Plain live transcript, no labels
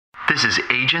This is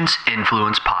Agents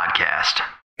Influence Podcast.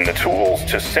 The tools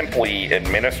to simply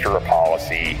administer a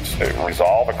policy,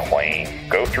 resolve a claim,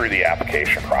 go through the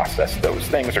application process, those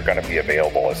things are going to be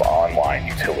available as online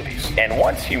utilities. And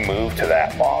once you move to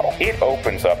that model, it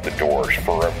opens up the doors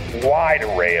for a wide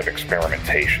array of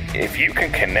experimentation. If you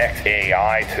can connect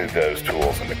AI to those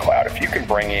tools in the cloud, if you can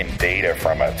bring in data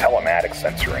from a telematics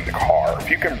sensor in the car, if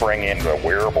you can bring in the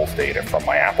wearables data from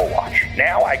my Apple Watch,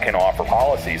 now I can offer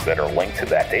policies that are linked to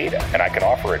that data, and I can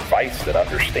offer advice that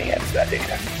understands that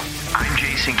data. I'm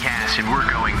Jason Cass, and we're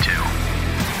going to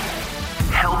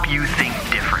help you think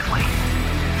differently,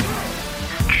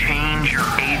 change your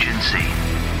agency,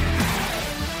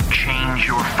 change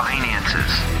your finances,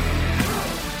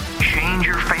 change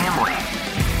your family,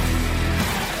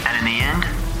 and in the end,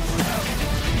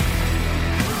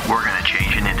 we're going to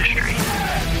change an industry.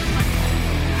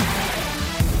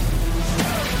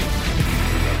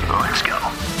 Let's go.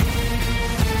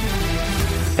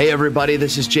 Hey everybody,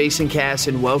 this is Jason Cass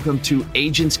and welcome to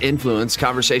Agents Influence,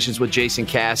 Conversations with Jason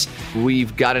Cass.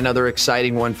 We've got another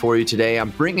exciting one for you today. I'm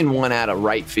bringing one out of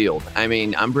right field.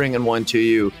 I'm bringing one to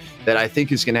you that I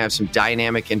think is going to have some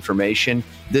dynamic information.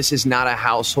 This is not a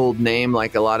household name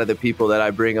like a lot of the people that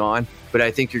I bring on, but I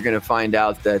think you're going to find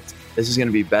out that this is going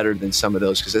to be better than some of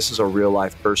those because this is a real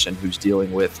life person who's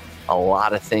dealing with a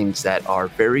lot of things that are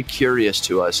very curious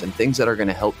to us and things that are going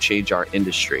to help change our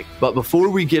industry. But before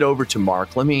we get over to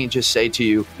Mark, let me just say to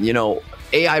you,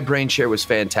 AI BrainShare was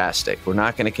fantastic. We're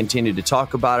not going to continue to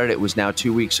talk about it. It was now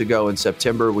 2 weeks ago in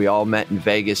September. We all met in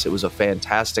Vegas. It was a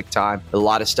fantastic time. A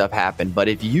lot of stuff happened. But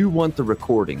if you want the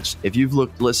recordings, if you've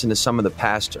listened to some of the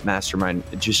past Mastermind,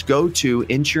 just go to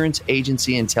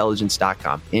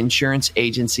insuranceagencyintelligence.com,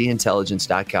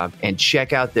 insuranceagencyintelligence.com, and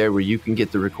check out there where you can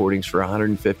get the recordings for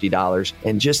 $150.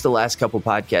 And just the last couple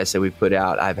podcasts that we put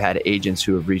out, I've had agents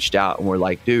who have reached out and were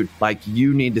like, dude,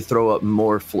 you need to throw up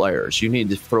more flares. You need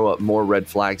to throw up more red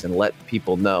flags and let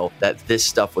people know that this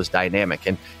stuff was dynamic.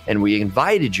 And we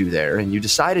invited you there and you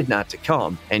decided not to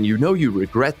come. And you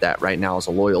regret that right now as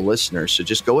a loyal listener. So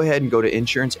just go ahead and go to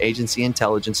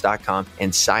insuranceagencyintelligence.com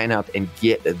and sign up and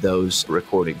get those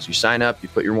recordings. You sign up, you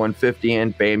put your $150 in,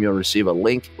 bam, you'll receive a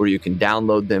link where you can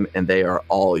download them and they are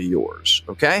all yours.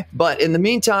 Okay? But in the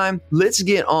meantime, let's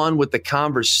get on with the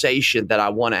conversation that I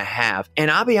want to have.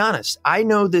 And I'll be honest, I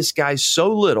know this guy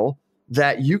so little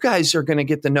that you guys are going to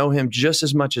get to know him just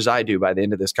as much as I do by the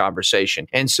end of this conversation.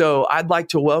 And so I'd like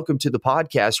to welcome to the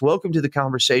podcast, welcome to the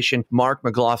conversation, Mark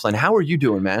McLaughlin. How are you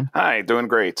doing, man? Hi, doing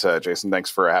great, Jason. Thanks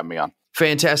for having me on.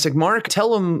 Fantastic. Mark,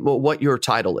 tell them what your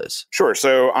title is. Sure.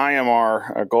 So I am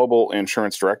our Global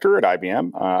Insurance Director at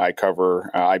IBM. I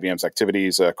cover IBM's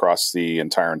activities across the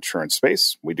entire insurance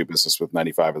space. We do business with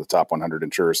 95 of the top 100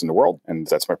 insurers in the world, and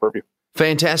that's my purview.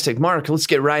 Fantastic. Mark, let's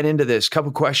get right into this.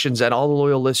 Couple questions that all the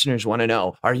loyal listeners want to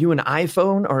know. Are you an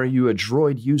iPhone or are you a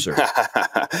Droid user?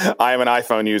 I am an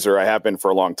iPhone user. I have been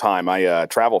for a long time. I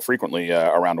travel frequently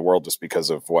around the world just because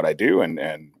of what I do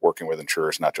and working with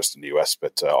insurers, not just in the U.S.,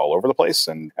 but all over the place.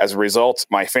 And as a result,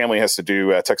 my family has to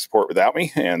do tech support without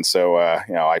me. And so,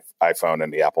 iPhone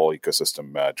and the Apple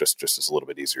ecosystem just is a little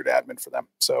bit easier to admin for them.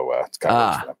 So it's kind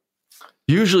of for them.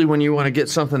 Usually when you want to get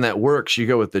something that works, you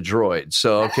go with the Droid.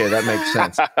 So, okay, that makes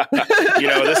sense.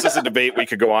 This is a debate we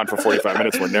could go on for 45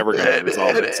 minutes. We're never going to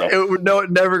resolve it. So. Never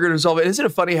going to resolve it. Isn't it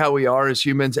funny how we are as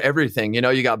humans? Everything,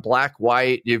 you got black,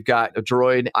 white, you've got a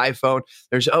Droid, iPhone.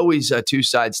 There's always two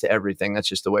sides to everything. That's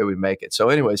just the way we make it. So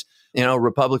anyways,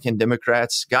 Republican,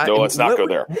 Democrats. No, let's not go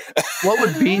there. What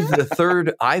would be the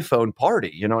third iPhone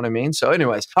party? You know what I mean? So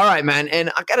anyways, all right, man.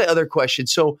 And I got another question.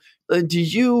 So do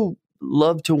you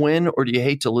love to win or do you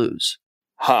hate to lose?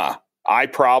 I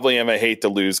probably am a hate to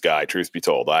lose guy, truth be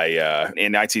told. I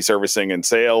in IT servicing and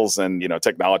sales and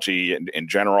technology in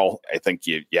general, I think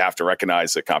you have to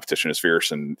recognize that competition is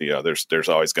fierce, and there's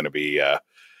always going to be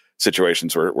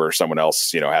situations where someone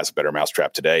else has a better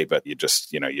mousetrap today, but you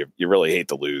just you really hate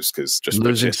to lose because just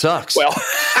losing sucks. Well,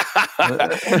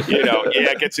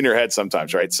 it gets in your head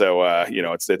sometimes, right? So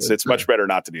it's much better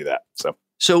not to do that.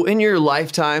 So in your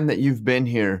lifetime that you've been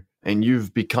here, and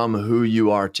you've become who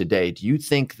you are today, do you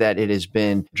think that it has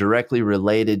been directly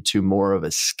related to more of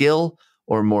a skill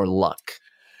or more luck?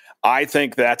 I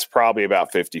think that's probably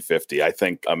about 50-50. I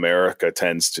think America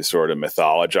tends to sort of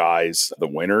mythologize the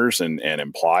winners and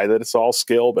imply that it's all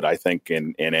skill. But I think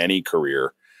in any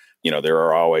career, there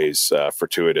are always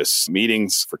fortuitous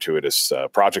meetings, fortuitous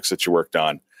projects that you worked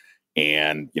on.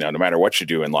 And, no matter what you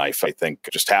do in life, I think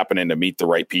just happening to meet the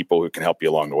right people who can help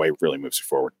you along the way really moves you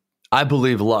forward. I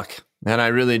believe luck. And I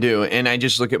really do. And I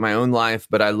just look at my own life,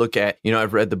 but I look at,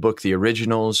 I've read the book, The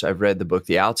Originals. I've read the book,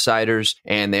 The Outsiders,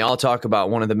 and they all talk about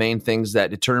one of the main things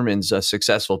that determines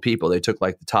successful people. They took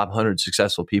like the top 100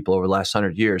 successful people over the last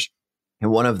 100 years. And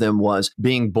one of them was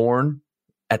being born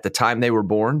at the time they were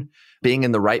born, being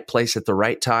in the right place at the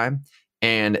right time.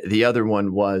 And the other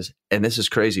one was, and this is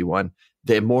crazy one,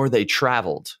 the more they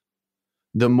traveled.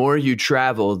 The more you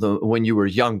travel, when you were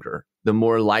younger, the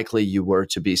more likely you were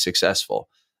to be successful.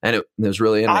 And it was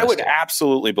really interesting. I would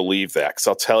absolutely believe that, because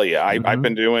I'll tell you, I've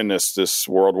been doing this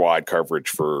worldwide coverage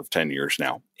for 10 years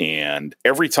now. And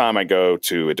every time I go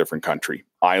to a different country,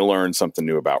 I learn something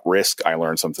new about risk. I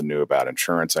learn something new about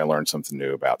insurance. I learn something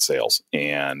new about sales.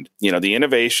 And, the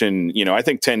innovation, I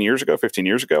think 10 years ago, 15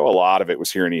 years ago, a lot of it was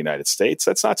here in the United States.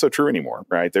 That's not so true anymore,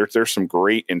 right? There's some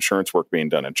great insurance work being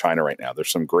done in China right now.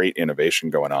 There's some great innovation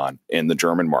going on in the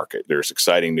German market. There's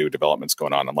exciting new developments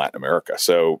going on in Latin America.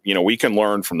 So, we can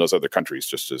learn from those other countries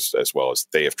just as well as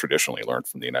they have traditionally learned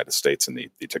from the United States and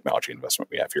the technology investment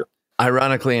we have here.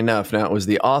 Ironically enough, now it was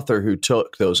the author who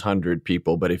took those 100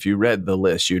 people, but if you read the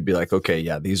list, you'd be like, okay,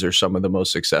 yeah, these are some of the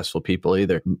most successful people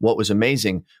either. What was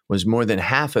amazing was more than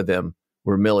half of them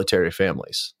were military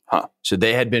families. Huh. So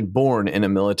they had been born in a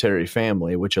military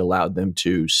family, which allowed them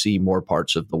to see more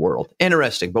parts of the world.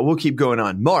 Interesting, but we'll keep going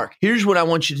on. Mark, here's what I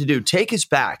want you to do. Take us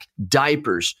back,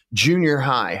 diapers, junior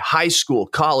high, high school,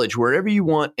 college, wherever you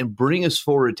want, and bring us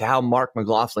forward to how Mark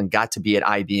McLaughlin got to be at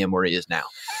IBM where he is now.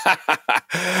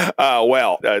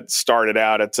 It started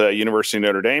out at University of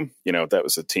Notre Dame. That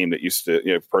was a team that used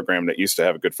to, program that used to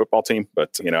have a good football team.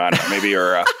 But, I don't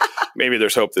know, maybe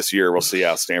there's hope this year. We'll see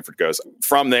how Stanford goes.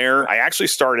 From there, I actually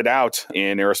started out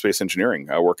in aerospace engineering,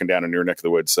 working down in your neck of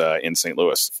the woods in St.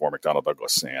 Louis for McDonnell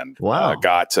Douglas, and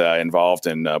got involved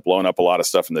in blowing up a lot of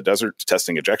stuff in the desert,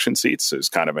 testing ejection seats. It was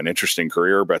kind of an interesting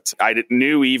career, but I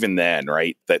knew even then,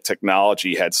 right, that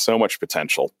technology had so much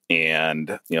potential.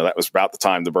 And, that was about the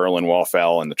time the Berlin Wall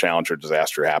fell and the Challenger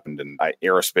disaster happened, and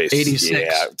aerospace.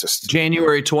 86,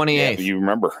 January 28th. Yeah, you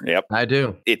remember? Yep. I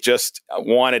do. It just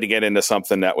wanted to get into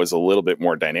something that was a little bit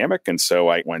more dynamic. And so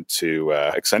I went to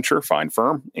Accenture, fine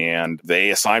firm, and they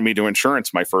assigned me to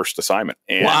insurance, my first assignment.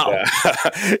 And, wow.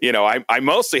 I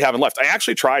mostly haven't left. I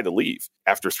actually tried to leave.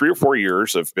 After 3 or 4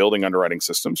 years of building underwriting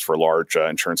systems for large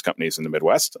insurance companies in the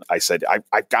Midwest, I said,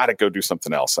 I've got to go do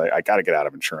something else. I got to get out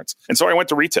of insurance. And so I went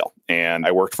to retail, and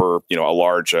I worked for, a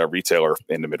large retailer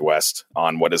in the Midwest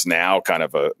on what is now kind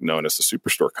of known as the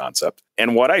superstore concept.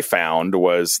 And what I found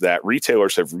was that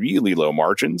retailers have really low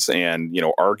margins and,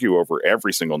 argue over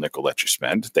every single nickel that you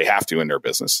spend. They have to in their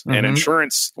business. Mm-hmm. And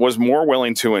insurance was more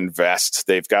willing to invest.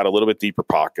 They've got a little bit deeper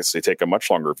pockets. They take a much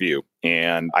longer view.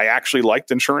 And I actually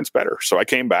liked insurance better. So I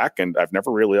came back, and I've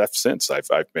never really left since. I've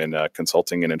been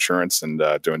consulting in insurance and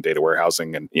doing data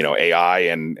warehousing and, AI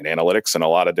and analytics and a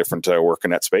lot of different work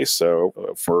in that space.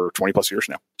 So for 20 plus years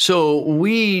now. So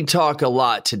we talk a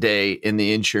lot today in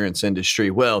the insurance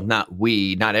industry. Well, not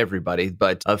everybody,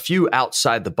 but a few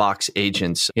outside the box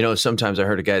agents. Sometimes I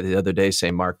heard a guy the other day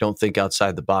say, Mark, don't think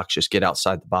outside the box, just get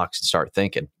outside the box and start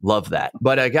thinking. Love that.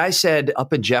 But a guy said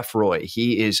up in Jeff Roy,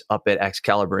 he is up at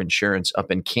Excalibur Insurance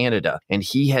up in Canada, and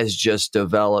he has just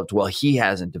developed, well, he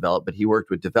hasn't developed, but he worked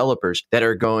with developers that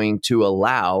are going to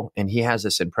allow, and he has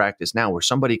this in practice now, where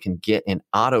somebody can get an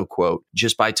auto quote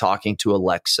just by talking to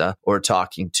Alexa or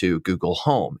talking to Google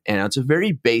Home. And it's a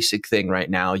very basic thing right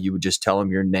now. You would just tell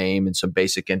them your name and some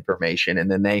basic information,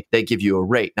 and then they give you a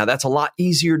rate. Now, that's a lot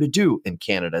easier to do in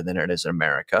Canada than it is in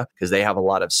America, because they have a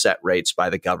lot of set rates by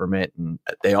the government, and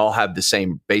they all have the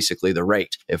same, basically the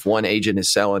rate. If one agent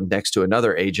is selling next to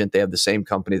another agent, they have the same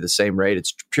company, the same rate.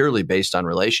 It's purely based on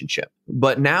relationship.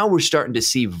 But now we're starting to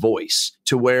see voice,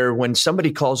 to where when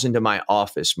somebody calls into my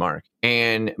office, Mark,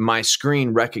 and my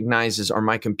screen recognizes, or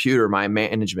my computer, my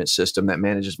management system that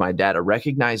manages my data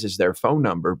recognizes their phone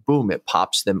number, boom, it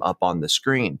pops them up on the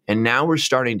screen. And now we're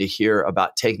starting to hear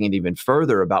about taking it even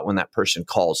further, about when that person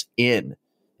calls in.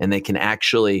 And they can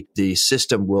actually, the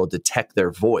system will detect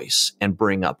their voice and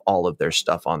bring up all of their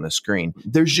stuff on the screen.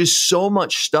 There's just so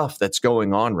much stuff that's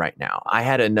going on right now. I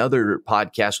had another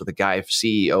podcast with a guy,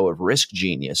 CEO of Risk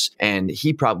Genius, and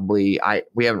he probably,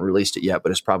 we haven't released it yet,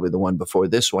 but it's probably the one before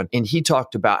this one. And he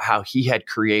talked about how he had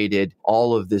created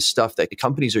all of this stuff that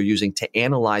companies are using to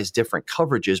analyze different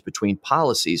coverages between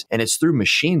policies, and it's through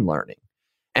machine learning.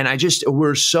 And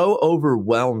we're so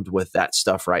overwhelmed with that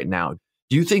stuff right now.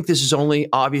 Do you think this is only,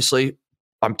 obviously,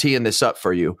 I'm teeing this up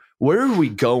for you. Where are we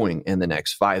going in the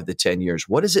next 5 to 10 years?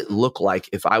 What does it look like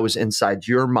if I was inside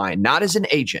your mind, not as an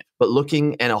agent, but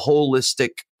looking in a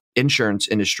holistic insurance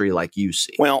industry like you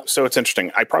see? Well, so it's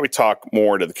interesting. I probably talk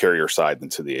more to the carrier side than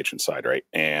to the agent side, right?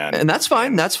 And that's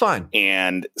fine. That's fine.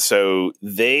 And so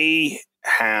they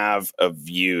have a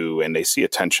view and they see a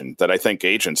tension that I think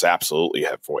agents absolutely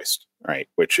have voiced, right?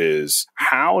 Which is,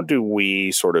 how do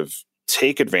we sort of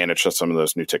take advantage of some of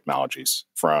those new technologies,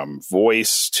 from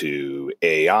voice to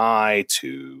AI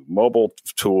to mobile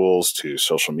tools to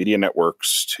social media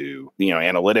networks to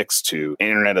analytics to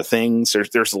Internet of Things.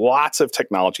 There's lots of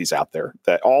technologies out there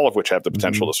that all of which have the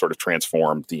potential to sort of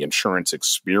transform the insurance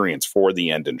experience for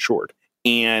the end insured.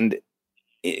 And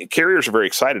carriers are very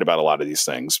excited about a lot of these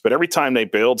things, but every time they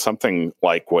build something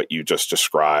like what you just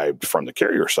described from the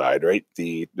carrier side, right,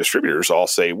 the distributors all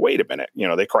say, wait a minute,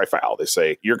 they cry foul. They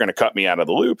say, you're going to cut me out of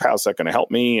the loop. How's that going to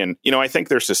help me? And, I think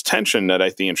there's this tension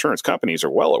that the insurance companies are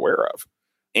well aware of.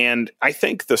 And I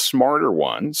think the smarter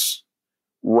ones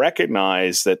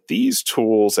recognize that these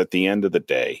tools at the end of the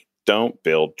day don't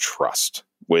build trust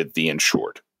with the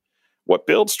insured. What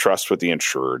builds trust with the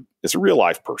insured is a real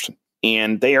life person.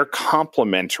 And they are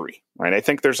complementary, right? I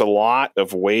think there's a lot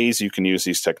of ways you can use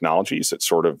these technologies that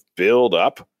sort of build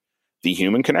up the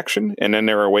human connection. And then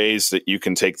there are ways that you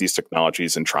can take these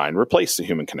technologies and try and replace the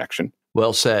human connection.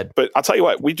 Well said. But I'll tell you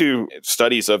what, we do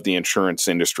studies of the insurance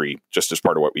industry just as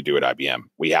part of what we do at IBM.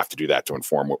 We have to do that to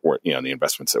inform what the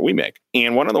investments that we make.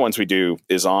 And one of the ones we do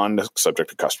is on the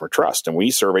subject of customer trust. And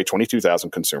we survey 22,000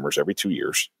 consumers every 2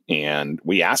 years. And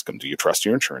we ask them, do you trust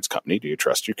your insurance company? Do you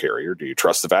trust your carrier? Do you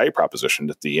trust the value proposition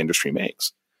that the industry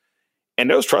makes? And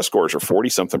those trust scores are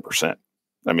 40-something%.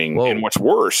 I mean, Whoa. And what's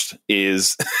worst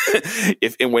is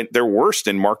when they're worst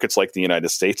in markets like the United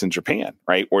States and Japan,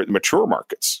 right? Or mature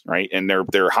markets, right? And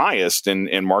they're highest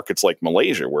in markets like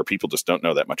Malaysia, where people just don't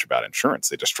know that much about insurance.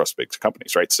 They just trust big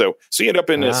companies, right? So you end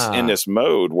up in this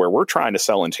mode where we're trying to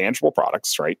sell intangible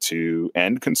products, right, to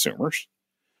end consumers.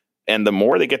 And the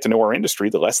more they get to know our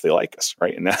industry, the less they like us,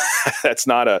 right? And that's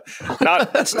not a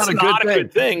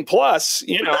good thing. Plus,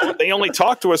 they only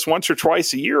talk to us once or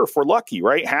twice a year if we're lucky,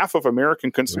 right? Half of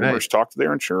American consumers talk to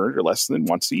their insurer less than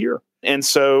once a year. And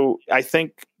so I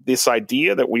think this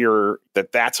idea that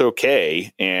that's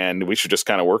okay and we should just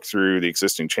kind of work through the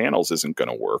existing channels isn't going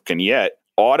to work. And yet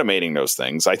automating those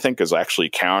things, I think, is actually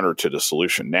counter to the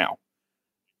solution. Now,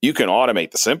 you can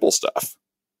automate the simple stuff.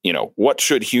 What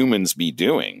should humans be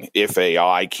doing if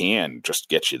AI can just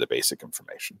get you the basic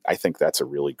information? I think that's a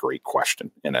really great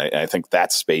question. And I think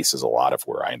that space is a lot of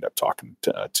where I end up talking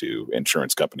to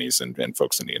insurance companies and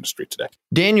folks in the industry today.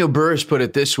 Daniel Burrus put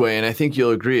it this way, and I think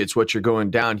you'll agree it's what you're going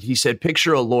down. He said,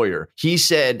 picture a lawyer. He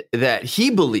said that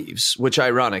he believes, which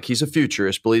ironic, he's a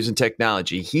futurist, believes in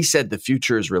technology. He said the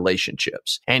future is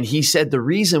relationships. And he said the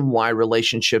reason why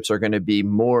relationships are going to be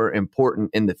more important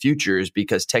in the future is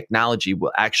because technology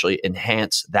will actually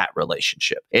enhance that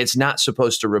relationship. It's not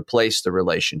supposed to replace the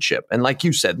relationship. And like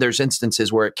you said, there's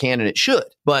instances where it can and it should.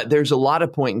 But there's a lot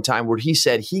of point in time where he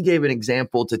said, he gave an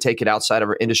example to take it outside of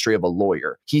our industry of a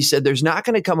lawyer. He said, there's not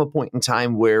going to come a point in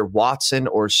time where Watson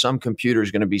or some computer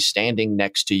is going to be standing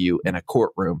next to you in a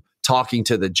courtroom talking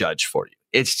to the judge for you.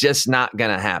 It's just not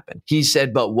going to happen. He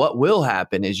said, but what will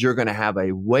happen is you're going to have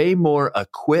a way more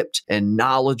equipped and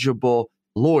knowledgeable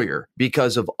lawyer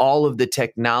because of all of the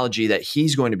technology that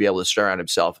he's going to be able to surround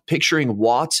himself. Picturing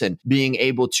Watson being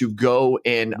able to go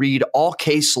and read all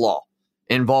case law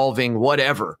involving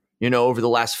whatever, over the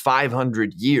last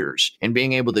 500 years and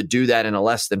being able to do that in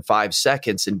less than 5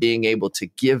 seconds and being able to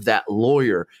give that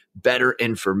lawyer better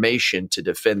information to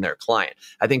defend their client.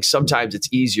 I think sometimes it's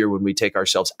easier when we take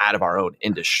ourselves out of our own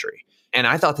industry. And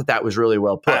I thought that was really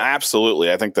well put.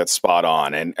 Absolutely. I think that's spot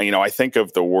on. And, I think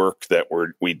of the work that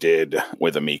we did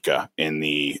with Amica in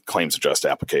the claims adjust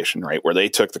application, right, where they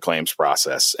took the claims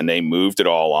process and they moved it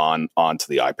all onto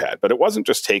the iPad. But it wasn't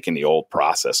just taking the old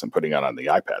process and putting it on the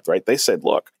iPad, right? They said,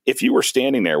 look, if you were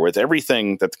standing there with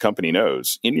everything that the company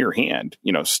knows in your hand,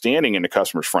 standing in the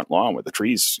customer's front lawn with the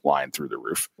trees lying through the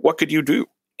roof, what could you do?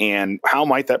 And how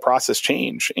might that process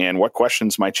change? And what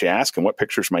questions might you ask? And what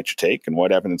pictures might you take? And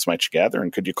what evidence might you gather?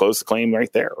 And could you close the claim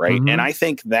right there? Right. Mm-hmm. And I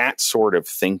think that sort of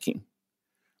thinking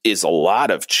is a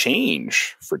lot of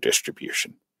change for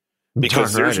distribution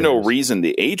because there's no reason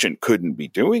the agent couldn't be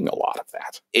doing a lot of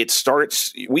that.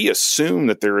 We assume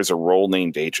that there is a role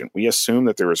named agent. We assume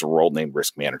that there is a role named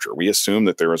risk manager. We assume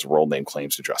that there is a role named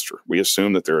claims adjuster. We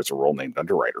assume that there is a role named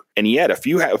underwriter. And yet, if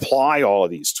you apply all of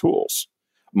these tools,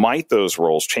 might those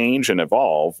roles change and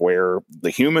evolve where the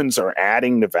humans are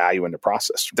adding the value in the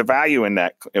process? The value in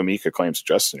that Amica claims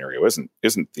adjust scenario isn't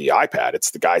the iPad,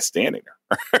 it's the guy standing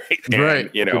there. Right.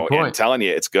 And, and telling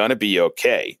you it's going to be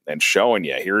okay and showing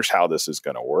you here's how this is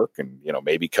going to work and,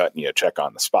 maybe cutting you a check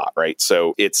on the spot. Right.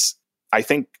 So I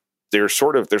think there's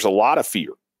a lot of fear.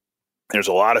 There's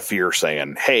a lot of fear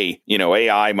saying, hey,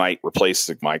 AI might replace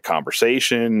my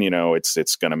conversation.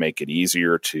 It's going to make it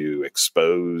easier to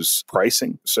expose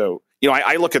pricing. So,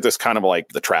 I look at this kind of like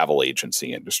the travel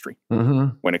agency industry.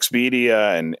 Mm-hmm. When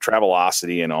Expedia and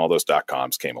Travelocity and all those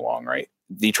 .coms came along, right?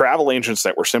 The travel agents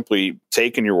that were simply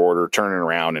taking your order, turning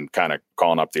around and kind of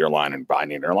calling up the airline and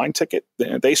buying an airline ticket,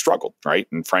 they struggled, right?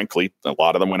 And frankly, a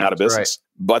lot of them went out of business.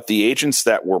 Right. But the agents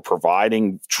that were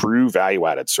providing true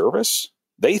value-added service,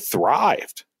 they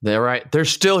thrived. They're right. They're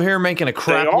still here making a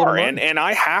crap load of money. And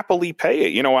I happily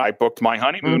pay it. I booked my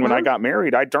honeymoon when I got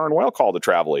married. I darn well called a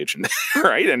travel agent,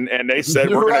 right? And they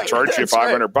said, we're going to charge you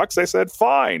 $500. Right. I said,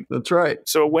 fine. That's right.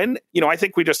 So when, I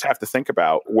think we just have to think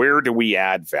about where do we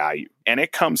add value? And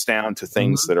it comes down to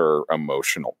things that are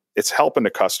emotional. It's helping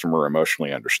the customer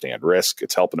emotionally understand risk.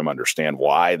 It's helping them understand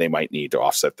why they might need to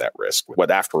offset that risk. What,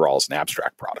 after all, is an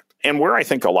abstract product. And where I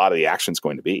think a lot of the action is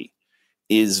going to be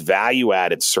is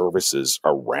value-added services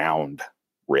around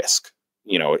risk.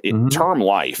 Term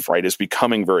life, right, is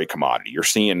becoming very commodity. You're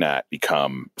seeing that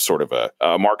become sort of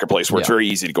a marketplace where it's very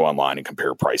easy to go online and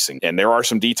compare pricing. And there are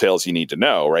some details you need to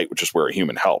know, right, which is where a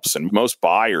human helps. And most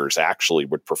buyers actually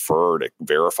would prefer to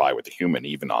verify with a human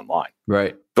even online.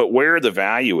 Right. But where the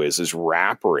value is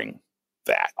wrapping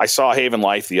that. I saw Haven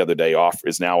Life the other day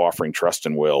is now offering Trust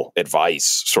and Will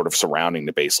advice sort of surrounding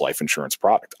the base life insurance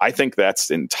product. I think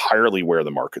that's entirely where the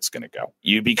market's going to go.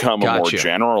 You become a more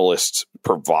generalist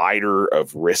provider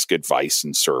of risk advice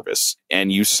and service,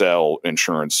 and you sell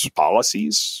insurance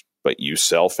policies, but you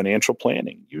sell financial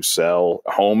planning, you sell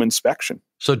home inspection.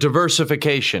 So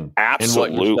diversification.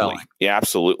 Absolutely. In what you're selling. Yeah,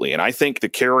 absolutely. And I think the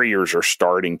carriers are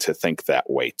starting to think that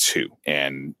way too.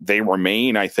 And they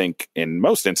remain, I think, in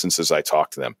most instances I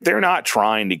talk to them, they're not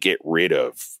trying to get rid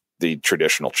of the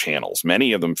traditional channels.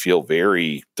 Many of them feel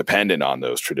very dependent on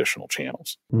those traditional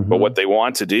channels. Mm-hmm. But what they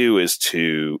want to do is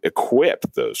to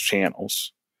equip those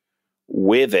channels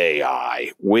with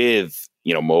AI, with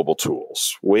mobile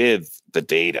tools, with the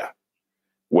data,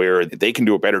 where they can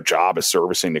do a better job of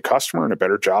servicing the customer and a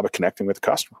better job of connecting with the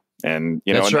customer. And,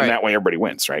 and that way everybody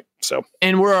wins, right? So,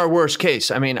 and we're our worst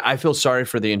case. I mean, I feel sorry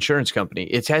for the insurance company.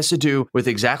 It has to do with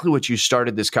exactly what you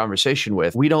started this conversation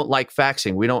with. We don't like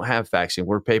faxing. We don't have faxing.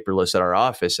 We're paperless at our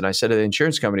office. And I said to the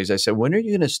insurance companies, I said, when are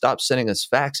you going to stop sending us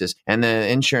faxes? And the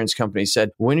insurance company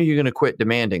said, when are you going to quit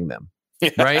demanding them?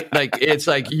 Right? Like, it's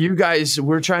like, you guys,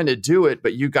 we're trying to do it,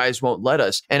 but you guys won't let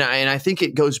us. And I think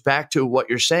it goes back to what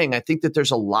you're saying. I think that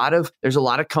there's a lot of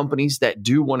companies that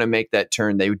do want to make that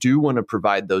turn. They do want to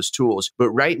provide those tools. But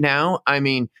right now, I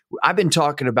mean, I've been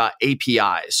talking about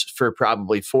APIs for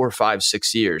probably 4, 5,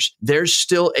 6 years. There's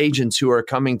still agents who are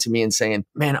coming to me and saying,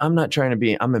 man,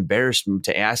 I'm embarrassed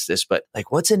to ask this, but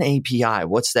like, what's an API?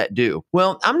 What's that do?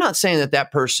 Well, I'm not saying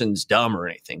that person's dumb or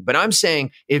anything, but I'm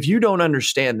saying if you don't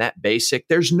understand that basic,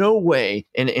 there's no way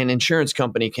an insurance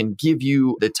company can give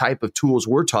you the type of tools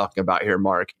we're talking about here,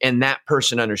 Mark, and that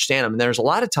person understand them. And there's a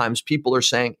lot of times people are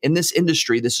saying in this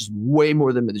industry, this is way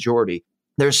more than the majority.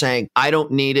 They're saying, I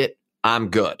don't need it. I'm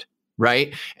good.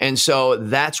 Right. And so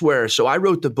that's where, I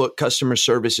wrote the book, Customer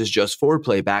Service is Just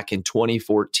Foreplay, back in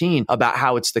 2014, about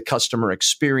how it's the customer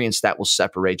experience that will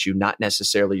separate you, not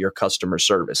necessarily your customer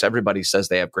service. Everybody says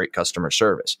they have great customer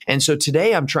service. And so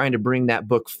today I'm trying to bring that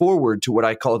book forward to what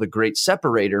I call the great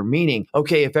separator, meaning,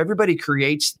 okay, if everybody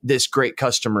creates this great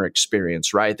customer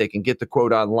experience, right? They can get the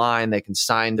quote online, they can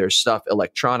sign their stuff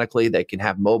electronically, they can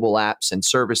have mobile apps and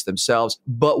service themselves.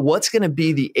 But what's going to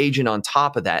be the agent on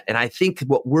top of that? And I think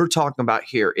what we're talking about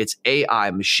here, it's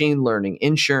AI, machine learning,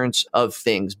 insurance of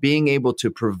things, being able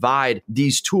to provide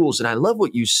these tools. And I love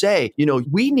what you say,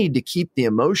 we need to keep the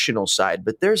emotional side,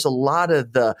 but there's a lot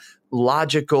of the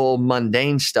logical,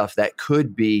 mundane stuff that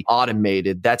could be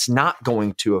automated that's not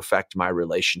going to affect my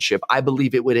relationship. I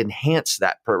believe it would enhance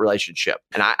that relationship.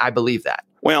 And I believe that.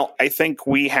 Well, I think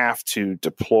we have to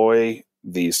deploy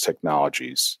these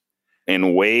technologies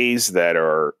in ways that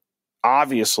are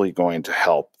obviously going to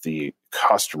help the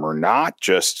customer not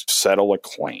just settle a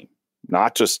claim,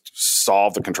 not just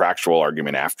solve the contractual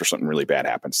argument after something really bad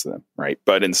happens to them, right?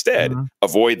 But instead,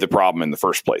 avoid the problem in the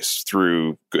first place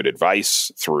through good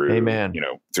advice, through,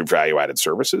 through value-added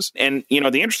services. And,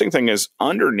 the interesting thing is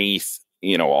underneath,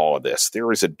 all of this,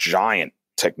 there is a giant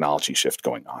technology shift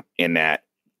going on in that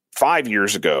 5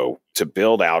 years ago, to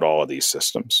build out all of these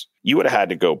systems, you would have had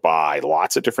to go buy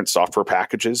lots of different software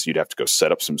packages. You'd have to go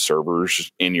set up some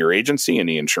servers in your agency, and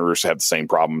the insurers have the same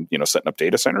problem, setting up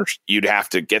data centers. You'd have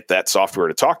to get that software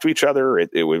to talk to each other.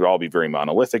 It would all be very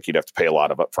monolithic. You'd have to pay a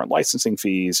lot of upfront licensing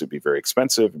fees. It'd be very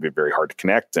expensive. It'd be very hard to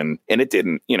connect. And it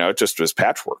didn't, it just was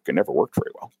patchwork. It never worked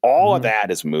very well. All of that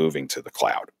is moving to the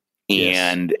cloud.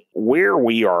 And where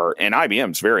we are, and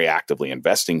IBM's very actively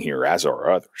investing here, as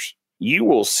are others, you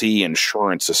will see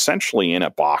insurance essentially in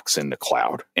a box in the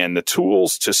cloud. And the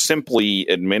tools to simply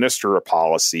administer a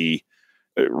policy,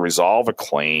 resolve a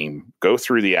claim, go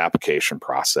through the application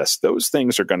process, those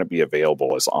things are going to be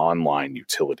available as online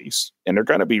utilities. And they're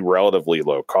going to be relatively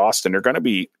low cost, and they're going to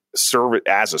be served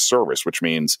as a service, which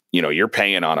means, you're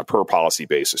paying on a per policy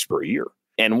basis per year.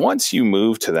 And once you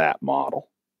move to that model,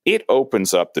 it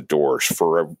opens up the doors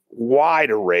for a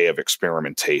wide array of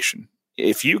experimentation.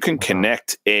 If you can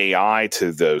connect AI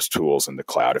to those tools in the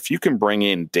cloud, if you can bring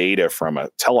in data from a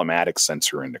telematics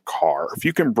sensor in the car, if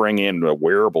you can bring in the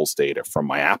wearables data from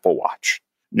my Apple Watch,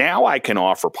 now I can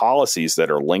offer policies that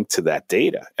are linked to that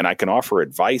data, and I can offer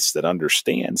advice that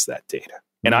understands that data.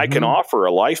 And I can offer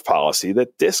a life policy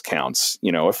that discounts,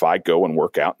 if I go and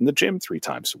work out in the gym 3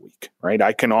 times a week, right?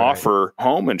 I can offer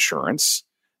home insurance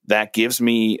that gives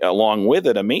me, along with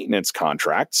it, a maintenance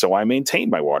contract, so I maintain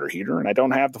my water heater and I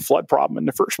don't have the flood problem in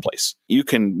the first place. You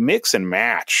can mix and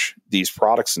match these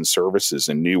products and services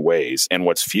in new ways, and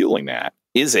what's fueling that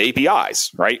is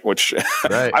APIs, right? Which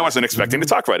I wasn't expecting to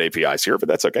talk about APIs here, but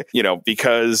that's okay.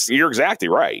 Because you're exactly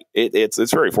right. It's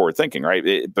very forward thinking,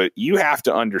 right? But you have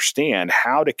to understand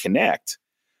how to connect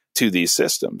to these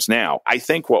systems. Now, I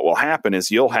think what will happen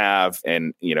is you'll have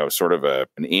an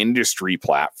industry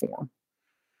platform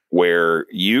where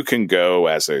you can go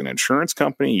as an insurance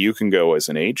company, you can go as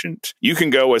an agent, you can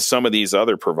go as some of these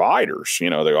other providers,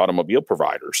 the automobile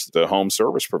providers, the home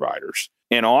service providers,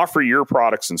 and offer your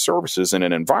products and services in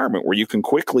an environment where you can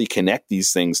quickly connect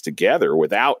these things together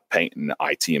without paying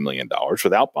IT $1 million,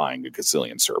 without buying a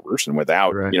gazillion servers, and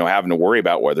without having to worry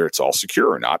about whether it's all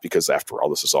secure or not, because after all,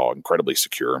 this is all incredibly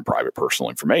secure and private personal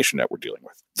information that we're dealing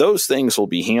with. Those things will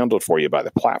be handled for you by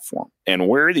the platform. And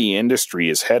where the industry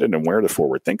is headed and where the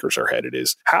forward thinkers are headed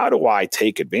is, how do I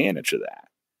take advantage of that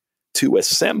to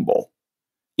assemble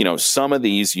some of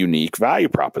these unique value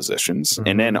propositions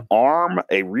and then arm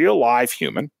a real live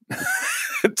human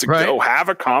to go have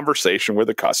a conversation with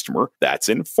a customer that's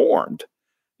informed,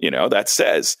 that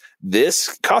says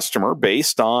this customer,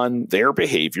 based on their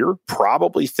behavior,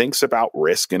 probably thinks about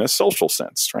risk in a social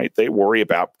sense, right? They worry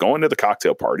about going to the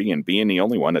cocktail party and being the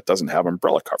only one that doesn't have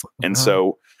umbrella cover. And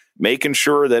so making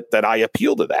sure that I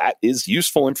appeal to that is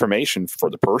useful information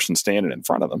for the person standing in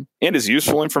front of them, and is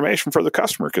useful information for the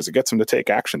customer because it gets them to take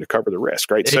action to cover the risk,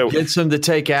 right? It gets them to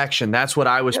take action. That's what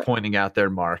I was pointing out there,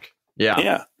 Mark.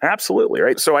 Yeah, absolutely.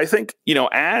 Right. So I think,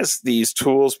 as these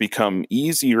tools become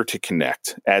easier to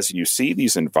connect, as you see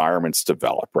these environments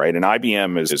develop, right? And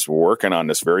IBM is working on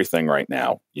this very thing right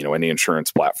now, in the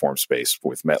insurance platform space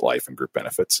with MetLife and Group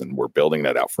Benefits. And we're building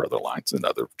that out for other lines and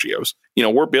other geos.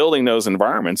 We're building those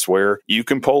environments where you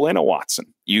can pull in a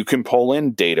Watson. You can pull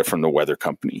in data from the weather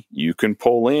company. You can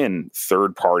pull in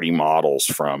third-party models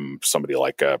from somebody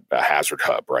like a Hazard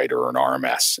Hub, right? Or an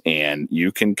RMS. And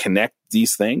you can connect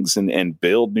these things and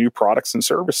build new products and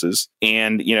services.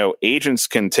 And, agents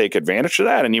can take advantage of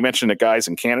that. And you mentioned the guys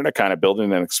in Canada kind of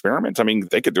building an experiment. I mean,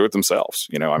 they could do it themselves.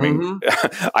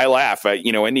 I laugh at,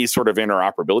 in these sort of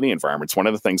interoperability environments, one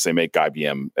of the things they make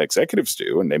IBM executives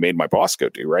do, and they made my boss go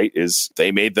do, right, is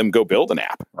they made them go build an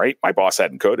app, right? My boss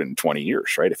hadn't coded in 20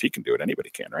 years, right? If he can do it, anybody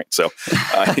can, right? So,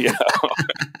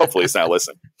 hopefully he's not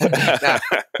listening. Nah,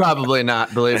 probably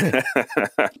not, believe me.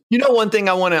 One thing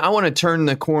I want to turn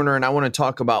the corner, and I want to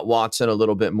talk about Watson a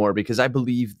little bit more, because I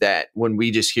believe that when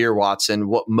we just hear Watson,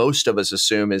 what most of us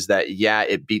assume is that,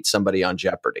 it beats somebody on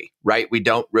Jeopardy, right? We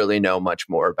don't really know much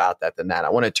more about that than that. I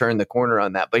want to turn the corner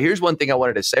on that. But here's one thing I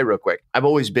wanted to say real quick. I've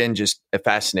always been just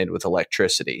fascinated with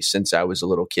electricity since I was a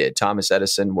little kid. Thomas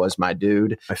Edison was my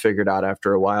dude. I figured out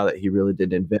after a while that he really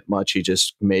didn't invent much. He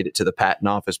just made it to the patent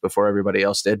office before everybody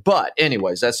else did. But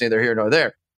anyways, that's neither here nor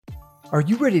there. Are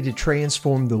you ready to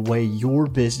transform the way your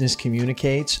business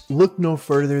communicates? Look no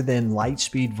further than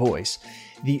Lightspeed Voice,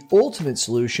 the ultimate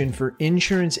solution for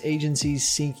insurance agencies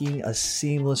seeking a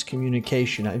seamless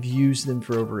communication. I've used them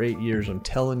for over 8 years. I'm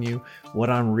telling you, what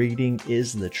I'm reading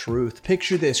is the truth.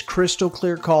 Picture this: crystal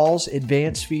clear calls,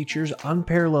 advanced features,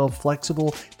 unparalleled,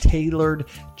 flexible, tailored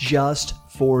just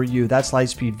for you. That's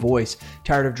Lightspeed Voice.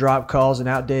 Tired of drop calls and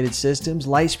outdated systems?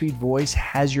 Lightspeed Voice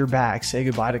has your back. Say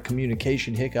goodbye to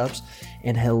communication hiccups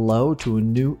and hello to a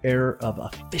new era of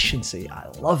efficiency. I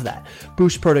love that.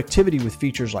 Boost productivity with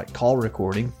features like call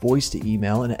recording, voice to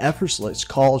email, and effortless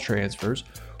call transfers.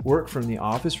 Work from the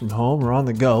office, from home, or on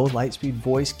the go. Lightspeed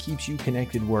Voice keeps you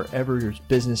connected wherever your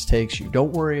business takes you.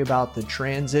 Don't worry about the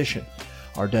transition.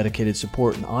 Our dedicated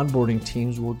support and onboarding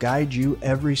teams will guide you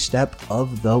every step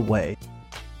of the way.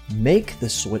 Make the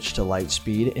switch to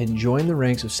Lightspeed and join the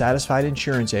ranks of satisfied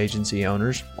insurance agency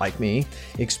owners, like me,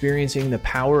 experiencing the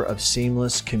power of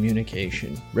seamless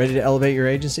communication. Ready to elevate your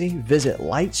agency? Visit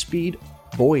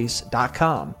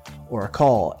lightspeedvoice.com or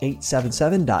call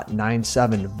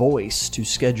 877.97-VOICE to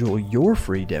schedule your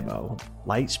free demo.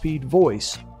 Lightspeed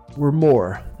Voice, we're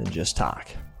more than just talk.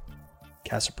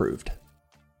 CAS approved.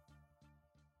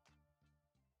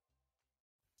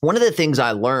 One of the things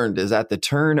I learned is at the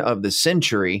turn of the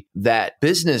century that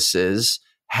businesses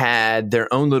had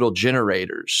their own little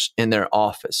generators in their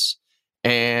office.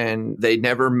 And they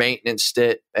never maintained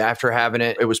it. After having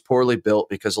it, it was poorly built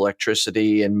because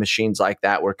electricity and machines like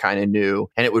that were kind of new,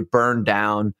 and it would burn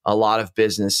down a lot of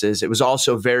businesses. It was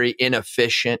also very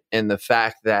inefficient in the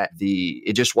fact that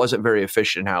it just wasn't very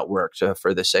efficient how it worked,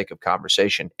 for the sake of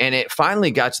conversation. And it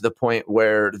finally got to the point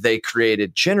where they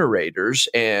created generators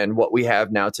and what we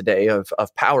have now today of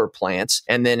power plants.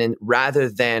 And then rather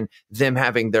than them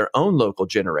having their own local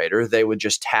generator, they would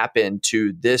just tap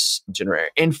into this generator.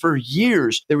 And for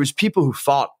years, there was people who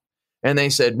fought and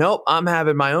they said, nope, I'm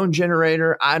having my own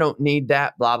generator. I don't need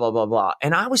that, blah, blah, blah, blah.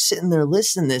 And I was sitting there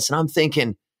listening to this and I'm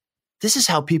thinking, this is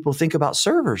how people think about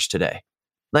servers today.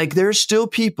 Like there's still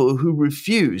people who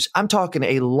refuse. I'm talking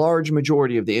a large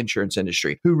majority of the insurance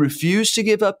industry who refuse to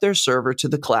give up their server to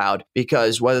the cloud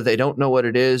because whether they don't know what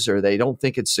it is or they don't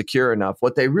think it's secure enough,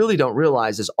 what they really don't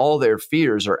realize is all their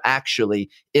fears are actually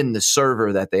in the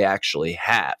server that they actually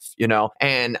have,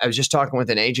 And I was just talking with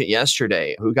an agent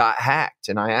yesterday who got hacked.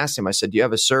 And I asked him, I said, do you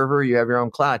have a server? You have your own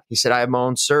cloud? He said, I have my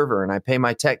own server and I pay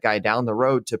my tech guy down the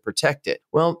road to protect it.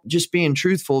 Well, just being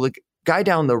truthful, the guy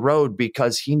down the road,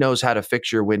 because he knows how to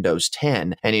fix your Windows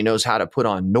 10 and he knows how to put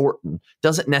on Norton,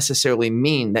 doesn't necessarily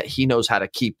mean that he knows how to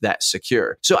keep that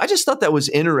secure. So I just thought that was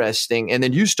interesting. And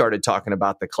then you started talking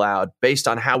about the cloud based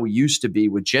on how we used to be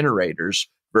with generators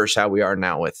versus how we are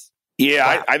now with.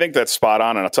 Yeah, I think that's spot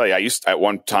on. And I'll tell you, at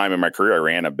one time in my career, I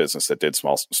ran a business that did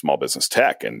small business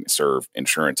tech and served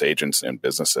insurance agents and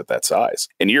business at that size.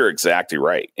 And you're exactly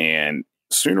right. And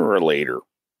sooner or later,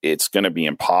 it's going to be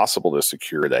impossible to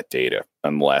secure that data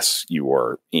unless you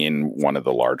are in one of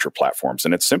the larger platforms.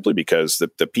 And it's simply because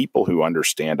the people who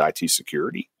understand IT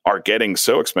security are getting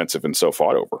so expensive and so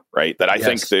fought over, right? That I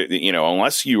think that,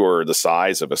 unless you are the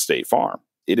size of a State Farm,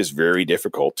 it is very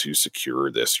difficult to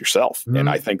secure this yourself. Mm-hmm. And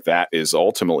I think that is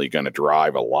ultimately going to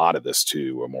drive a lot of this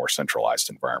to a more centralized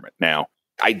environment. Now,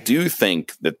 I do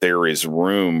think that there is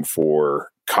room for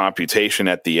computation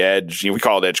at the edge. We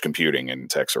call it edge computing in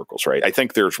tech circles, right? I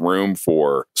think there's room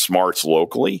for smarts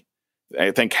locally.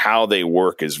 I think how they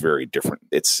work is very different.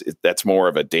 That's more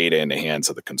of a data in the hands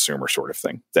of the consumer sort of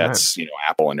thing. That's,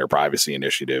 Apple and their privacy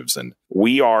initiatives. And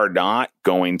we are not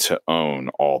going to own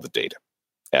all the data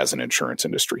as an insurance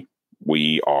industry.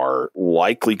 We are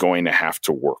likely going to have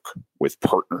to work with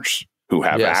partners who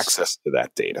have access to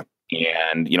that data.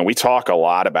 And, we talk a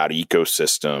lot about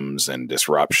ecosystems and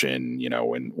disruption,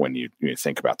 when you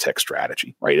think about tech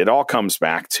strategy, right? It all comes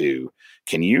back to,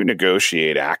 can you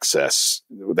negotiate access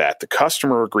that the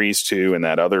customer agrees to and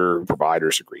that other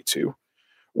providers agree to,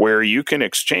 where you can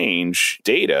exchange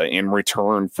data in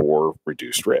return for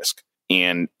reduced risk?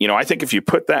 And, I think if you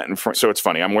put that in front, so it's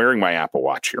funny, I'm wearing my Apple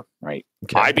Watch here, right?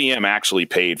 Okay. IBM actually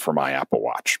paid for my Apple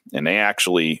Watch, and they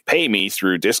actually pay me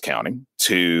through discounting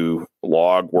to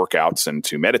log workouts and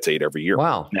to meditate every year.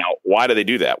 Wow. Now, why do they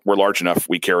do that? We're large enough,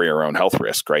 we carry our own health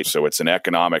risk, right? So it's an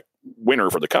economic winner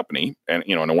for the company and,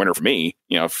 and a winner for me,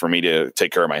 for me to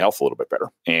take care of my health a little bit better.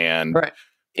 And right.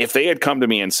 If they had come to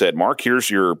me and said, Mark, here's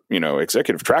your,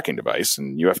 executive tracking device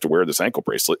and you have to wear this ankle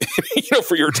bracelet,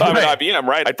 for your time at IBM,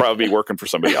 right? I'd probably be working for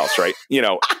somebody else, right?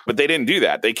 But they didn't do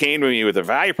that. They came to me with a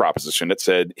value proposition that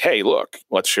said, hey, look,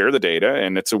 let's share the data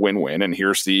and it's a win-win. And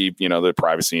here's the, the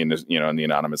privacy and, and the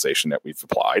anonymization that we've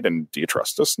applied. And do you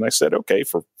trust us? And I said, okay,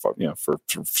 for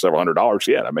several $100s.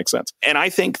 Yeah, that makes sense. And I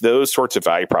think those sorts of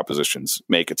value propositions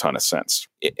make a ton of sense.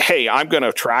 Hey, I'm going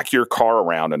to track your car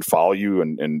around and follow you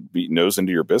and be nose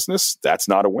into your business. That's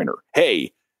not a winner.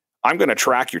 Hey, I'm going to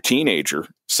track your teenager.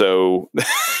 So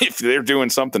if they're doing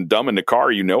something dumb in the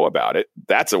car, about it.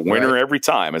 That's a winner every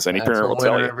time, as any parent will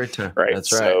tell you. Every time. Right.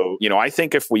 That's right. So, I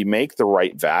think if we make the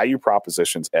right value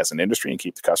propositions as an industry and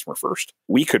keep the customer first,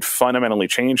 we could fundamentally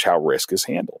change how risk is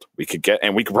handled. We could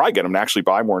probably get them to actually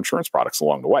buy more insurance products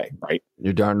along the way. Right.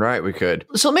 You're darn right we could.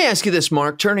 So let me ask you this,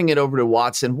 Mark, turning it over to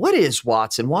Watson. What is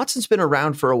Watson? Watson's been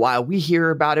around for a while. We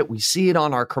hear about it. We see it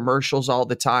on our commercials all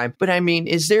the time. But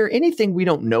is there anything we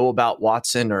don't know about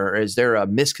Watson, or is there a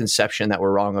misconception that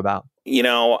we're wrong about?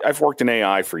 I've worked in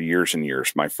AI for years and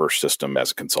years. My first system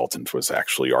as a consultant was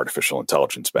actually artificial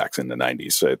intelligence back in the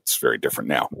 90s. So it's very different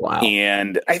now. Wow.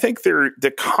 And I think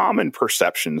the common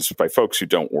perceptions by folks who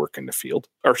don't work in the field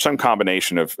are some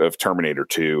combination of Terminator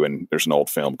 2, and there's an old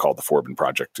film called The Forbin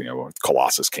Project.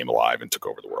 Colossus came alive and took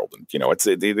over the world. And, it's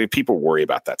people worry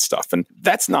about that stuff. And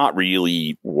that's not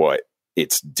really what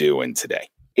it's doing today.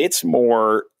 It's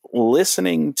more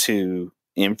listening to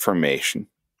information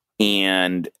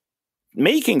and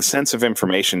making sense of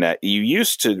information that you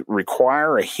used to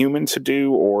require a human to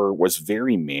do or was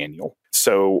very manual.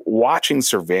 So watching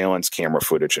surveillance camera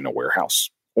footage in a warehouse,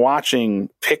 watching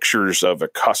pictures of a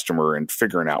customer and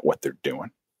figuring out what they're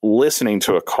doing, listening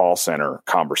to a call center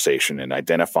conversation and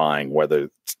identifying whether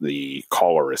the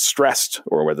caller is stressed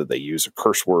or whether they use a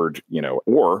curse word,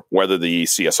 or whether the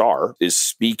CSR is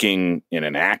speaking in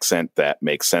an accent that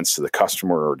makes sense to the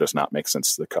customer or does not make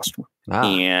sense to the customer.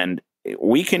 And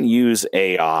we can use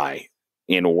AI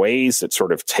in ways that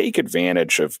sort of take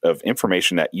advantage of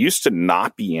information that used to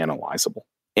not be analyzable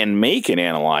and make it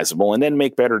analyzable and then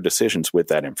make better decisions with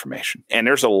that information. And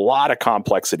there's a lot of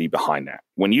complexity behind that.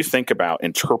 When you think about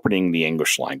interpreting the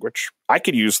English language, I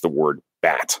could use the word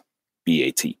bat,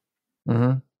 B-A-T.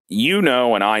 Mm-hmm.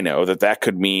 And I know that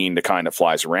could mean the kind that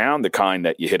flies around, the kind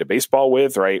that you hit a baseball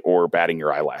with, right? Or batting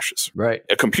your eyelashes. Right.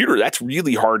 A computer, that's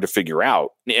really hard to figure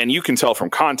out. And you can tell from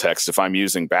context if I'm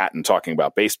using bat and talking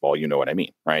about baseball, you know what I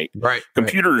mean, right? Right.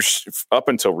 Computers up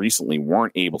until recently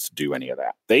weren't able to do any of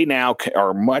that. They now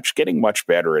are getting much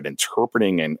better at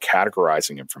interpreting and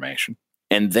categorizing information.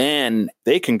 And then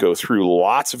they can go through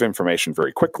lots of information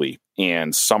very quickly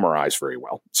and summarize very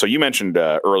well. So you mentioned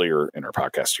earlier in our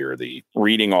podcast here, the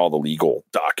reading all the legal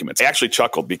documents. I actually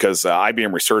chuckled because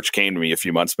IBM Research came to me a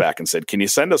few months back and said, can you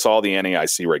send us all the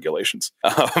NAIC regulations?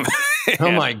 Oh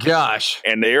my gosh.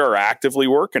 And they are actively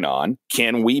working on,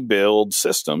 can we build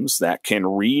systems that can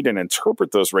read and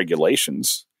interpret those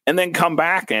regulations and then come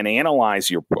back and analyze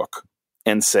your book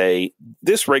and say,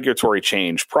 this regulatory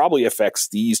change probably affects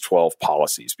these 12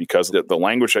 policies because the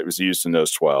language that was used in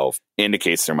those 12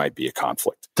 indicates there might be a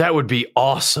conflict. That would be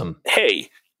awesome. Hey,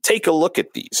 take a look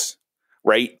at these,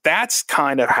 right? That's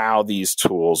kind of how these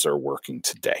tools are working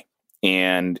today.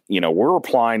 And, we're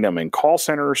applying them in call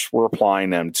centers. We're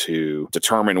applying them to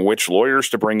determine which lawyers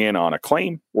to bring in on a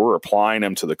claim. We're applying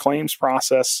them to the claims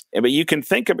process. But you can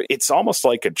think of it, it's almost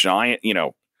like a giant,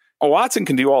 Watson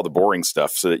can do all the boring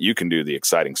stuff so that you can do the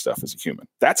exciting stuff as a human.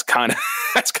 That's kind of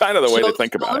the way to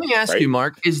think about it. Let me ask you,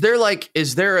 Mark, is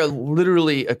there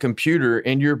literally a computer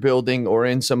in your building or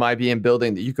in some IBM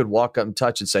building that you could walk up and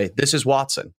touch and say, this is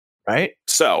Watson, right?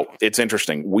 So it's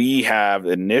interesting. We have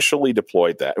initially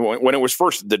deployed that when it was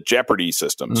first the Jeopardy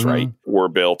systems, right, were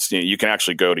built. You can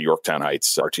actually go to Yorktown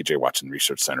Heights, RTJ Watson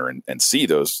Research Center, and see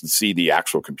the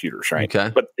actual computers, right?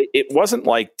 Okay. But it wasn't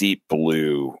like Deep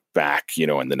Blue back, in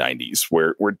the 90s,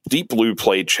 where Deep Blue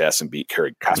played chess and beat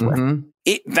Garry Kasparov.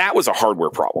 That was a hardware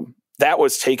problem. That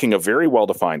was taking a very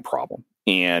well-defined problem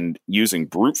and using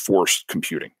brute force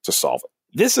computing to solve it.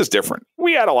 This is different.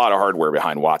 We had a lot of hardware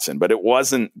behind Watson, but it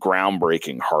wasn't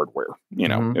groundbreaking hardware.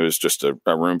 It was just a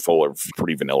room full of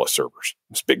pretty vanilla servers.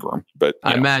 It's a big room, but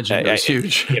I imagine it was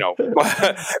huge. We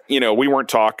weren't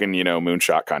talking,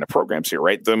 moonshot kind of programs here,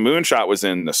 right? The moonshot was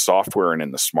in the software and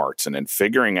in the smarts and in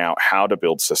figuring out how to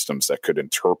build systems that could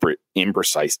interpret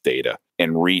imprecise data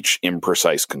and reach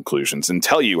imprecise conclusions and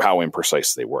tell you how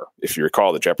imprecise they were. If you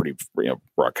recall the Jeopardy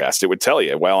broadcast, it would tell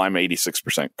you, well, I'm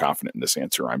 86% confident in this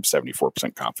answer. I'm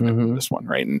 74% confident in this one,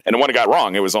 right? And when it got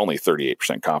wrong, it was only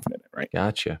 38% confident, right?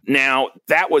 Gotcha. Now,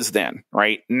 that was then,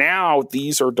 right? Now,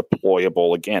 these are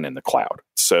deployable again in the cloud.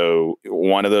 So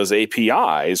one of those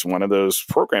APIs, one of those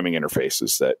programming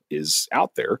interfaces that is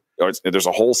out there, there's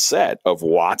a whole set of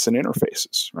Watson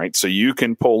interfaces, right? So you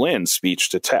can pull in speech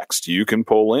to text. You can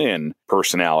pull in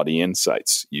personality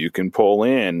insights. You can pull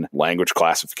in language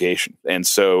classification. And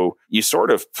so you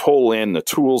sort of pull in the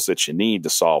tools that you need to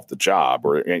solve the job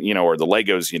or the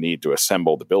Legos you need to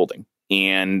assemble the building.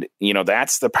 And,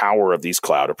 that's the power of these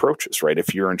cloud approaches, right?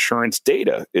 If your insurance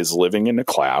data is living in the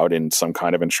cloud in some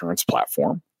kind of insurance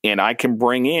platform, and I can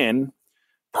bring in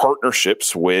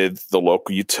partnerships with the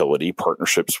local utility,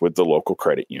 partnerships with the local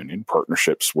credit union,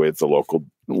 partnerships with the local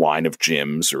line of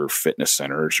gyms or fitness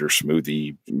centers or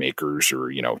smoothie makers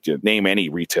or, name any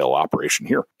retail operation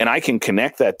here. And I can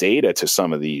connect that data to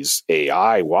some of these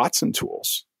AI Watson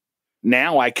tools.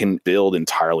 Now I can build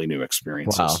entirely new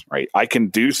experiences, right? I can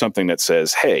do something that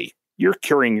says, hey, you're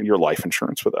carrying your life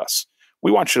insurance with us.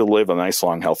 We want you to live a nice,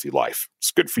 long, healthy life. It's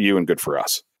good for you and good for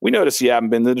us. We notice you haven't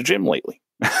been to the gym lately.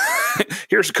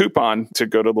 Here's a coupon to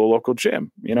go to the local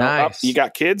gym. Nice. You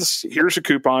got kids. Here's a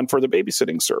coupon for the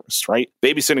babysitting service, right?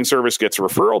 Babysitting service gets a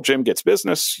referral. Gym gets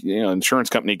business. Insurance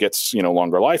company gets,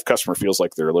 longer life. Customer feels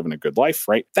like they're living a good life,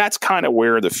 right? That's kind of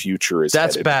where the future is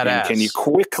That's headed. badass. And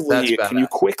can you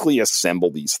quickly assemble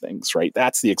these things, right?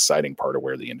 That's the exciting part of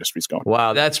where the industry's going.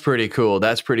 Wow, that's pretty cool.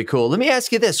 That's pretty cool. Let me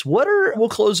ask you this. We'll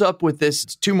close up with this.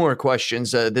 2 more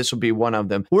questions. This will be one of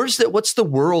them. What's the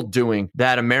world doing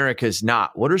that America's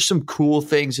not? What are some cool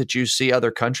things that you see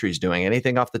other countries doing?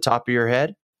 Anything off the top of your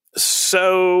head?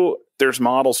 So there's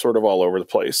models sort of all over the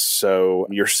place. So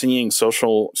you're seeing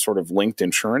social sort of linked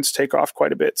insurance take off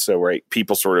quite a bit. So, right,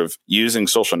 people sort of using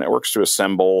social networks to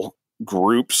assemble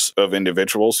groups of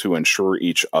individuals who insure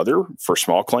each other for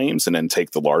small claims and then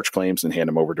take the large claims and hand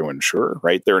them over to an insurer,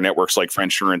 right? There are networks like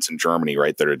Friendsurance in Germany,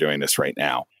 right, that are doing this right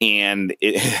now. And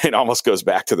it almost goes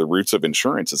back to the roots of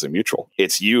insurance as a mutual.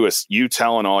 It's you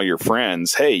telling all your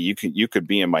friends, hey, you could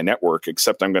be in my network,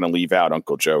 except I'm going to leave out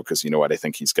Uncle Joe because, you know what, I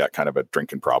think he's got kind of a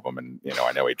drinking problem and,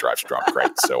 I know he drives drunk,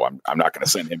 right? So I'm not going to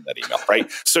send him that email, right?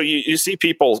 So you see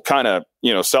people kind of,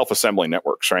 self-assembling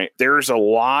networks, right? There's a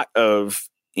lot of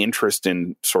interest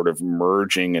in sort of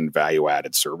merging and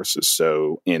value-added services.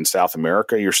 So in South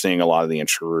America, you're seeing a lot of the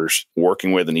insurers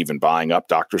working with and even buying up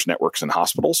doctors' networks and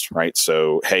hospitals, right?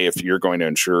 So, hey, if you're going to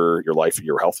insure your life or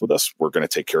your health with us, we're going to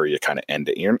take care of you kind of end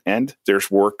to end.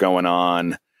 There's work going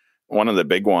on. One of the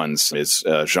big ones is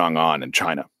Zhong'an in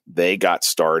China. They got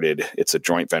started. It's a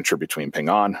joint venture between Ping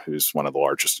An, who's one of the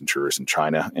largest insurers in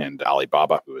China, and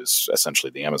Alibaba, who is essentially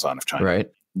the Amazon of China. Right.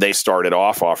 They started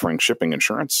off offering shipping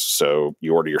insurance. So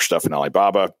you order your stuff in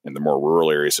Alibaba. In the more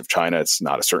rural areas of China, it's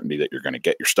not a certainty that you're going to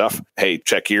get your stuff. Hey,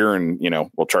 check here and,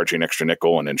 we'll charge you an extra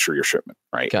nickel and insure your shipment,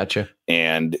 right? Gotcha.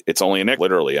 And it's only a nickel,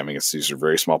 literally. I mean, these are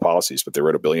very small policies, but they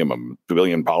wrote 2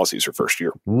 billion policies for first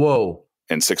year. Whoa.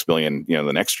 And 6 billion,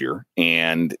 the next year.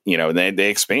 And, they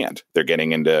expand. They're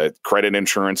getting into credit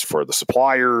insurance for the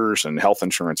suppliers and health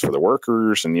insurance for the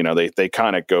workers. And, they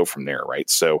kind of go from there, right?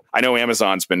 So I know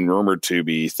Amazon's been rumored to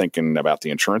be thinking about the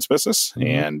insurance business.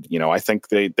 Mm-hmm. And, I think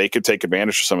they could take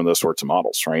advantage of some of those sorts of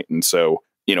models, right? And so,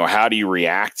 how do you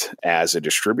react as a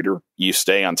distributor? You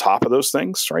stay on top of those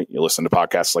things, right? You listen to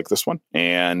podcasts like this one,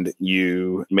 and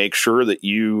you make sure that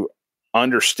you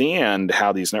understand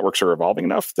how these networks are evolving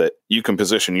enough that you can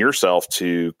position yourself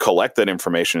to collect that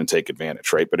information and take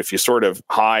advantage, right? But if you sort of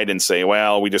hide and say,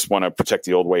 well, we just want to protect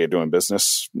the old way of doing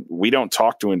business, we don't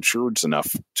talk to insureds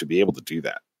enough to be able to do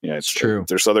that. It's true.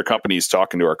 There's other companies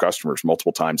talking to our customers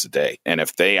multiple times a day. And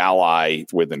if they ally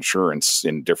with insurance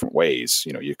in different ways,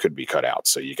 you could be cut out.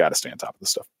 So you got to stay on top of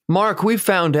this stuff. Mark, we've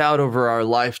found out over our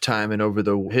lifetime and over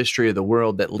the history of the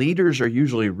world that leaders are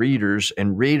usually readers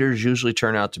and readers usually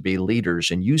turn out to be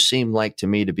leaders. And you seem like to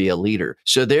me to be a leader.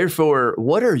 So therefore,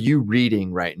 what are you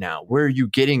reading right now? Where are you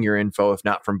getting your info, if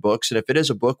not from books? And if it is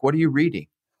a book, what are you reading?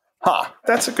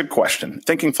 That's a good question.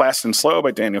 Thinking Fast and Slow by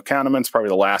Daniel Kahneman is probably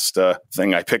the last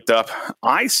thing I picked up.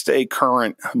 I stay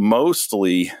current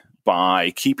mostly by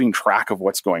keeping track of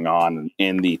what's going on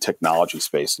in the technology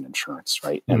space and insurance,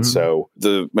 right? Mm-hmm. And so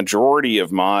the majority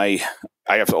of I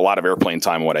have a lot of airplane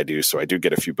time in what I do, so I do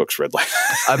get a few books read like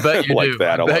I bet you like do.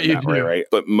 that. I bet you do. Right?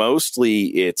 But mostly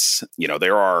it's,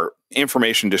 there are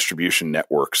information distribution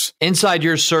networks. Inside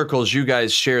your circles, you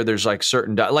guys share, there's like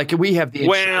certain, like we have the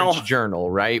insurance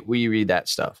journal, right? We read that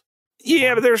stuff.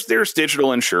 Yeah, but there's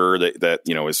Digital Insurer that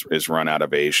is run out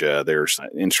of Asia. There's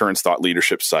Insurance Thought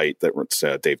Leadership site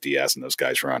that Dave Diaz and those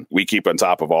guys run. We keep on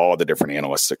top of all of the different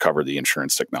analysts that cover the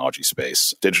insurance technology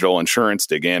space. Digital Insurance,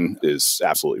 dig in, is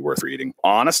absolutely worth reading.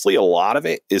 Honestly, a lot of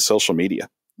it is social media.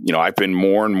 I've been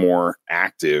more and more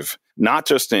active, not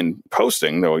just in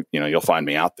posting, though, you'll find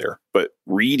me out there, but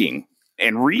reading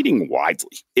and reading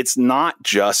widely. It's not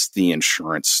just the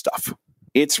insurance stuff.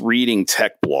 It's reading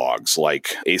tech blogs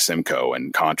like Asimco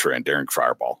and Contra and Daring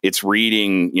Fireball. It's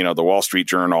reading, the Wall Street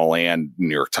Journal and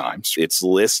New York Times. It's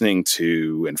listening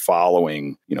to and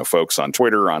following, folks on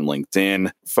Twitter, on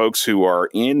LinkedIn, folks who are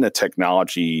in the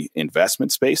technology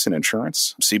investment space and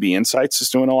insurance. CB Insights is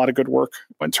doing a lot of good work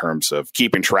in terms of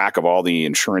keeping track of all the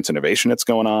insurance innovation that's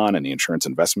going on and the insurance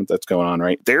investment that's going on,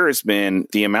 right? There has been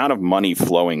the amount of money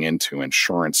flowing into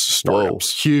insurance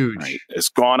startups. Whoa, huge. Right? It's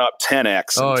gone up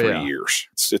 10x in 3 years.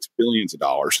 It's billions of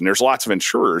dollars. And there's lots of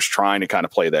insurers trying to kind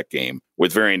of play that game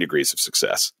with varying degrees of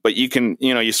success. But you can,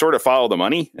 you sort of follow the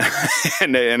money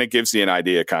and it gives you an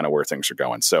idea kind of where things are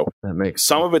going. So that makes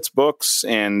some of it's books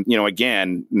and,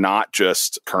 again, not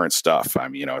just current stuff. I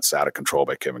mean, it's Out of Control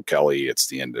by Kevin Kelly. It's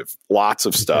the end of lots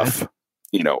of stuff.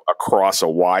 across a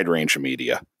wide range of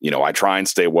media. I try and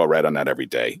stay well read on that every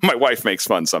day. My wife makes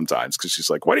fun sometimes because she's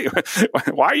like, why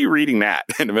are you reading that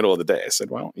in the middle of the day? I said,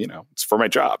 well, it's for my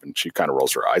job. And she kind of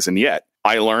rolls her eyes. And yet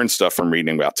I learned stuff from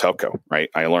reading about telco, right?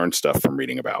 I learned stuff from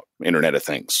reading about Internet of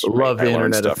Things. Love the I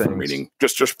learned Internet of stuff Things. from reading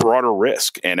just broader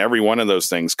risk. And every one of those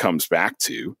things comes back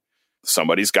to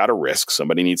somebody's got a risk.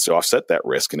 Somebody needs to offset that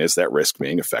risk. And is that risk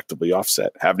being effectively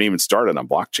offset? Haven't even started on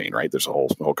blockchain, right? There's a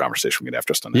whole conversation we could have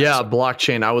just on that. Yeah,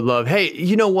 blockchain. I would love. Hey,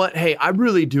 you know what? Hey, I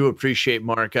really do appreciate,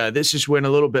 Mark. This has went a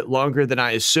little bit longer than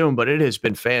I assumed, but it has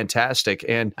been fantastic.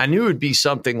 And I knew it would be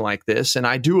something like this. And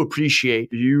I do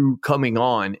appreciate you coming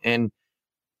on. And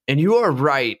you are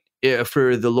right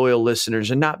for the loyal listeners,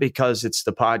 and not because it's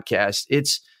the podcast.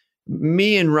 It's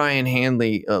me and Ryan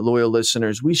Hanley, loyal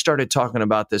listeners, we started talking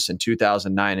about this in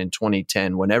 2009 and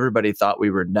 2010 when everybody thought we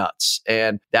were nuts.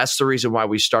 And that's the reason why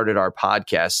we started our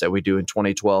podcast that we do in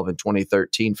 2012 and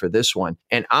 2013 for this one.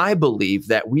 And I believe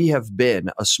that we have been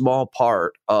a small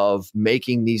part of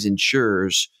making these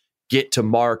insurers get to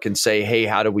Mark and say, hey,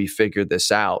 how do we figure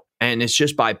this out? And it's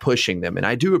just by pushing them. And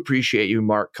I do appreciate you,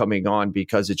 Mark, coming on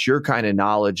because it's your kind of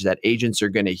knowledge that agents are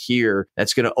going to hear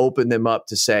that's going to open them up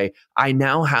to say, I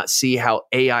now see how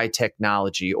AI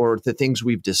technology or the things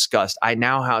we've discussed, I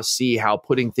now see how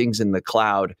putting things in the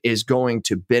cloud is going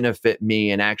to benefit me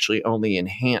and actually only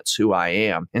enhance who I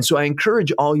am. And so I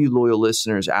encourage all you loyal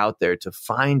listeners out there to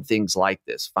find things like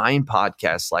this, find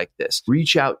podcasts like this,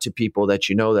 reach out to people that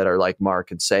you know that are like Mark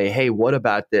and say, hey, what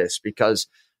about this? Because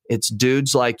it's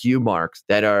dudes like you, Mark,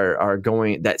 that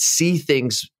that see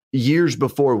things years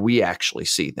before we actually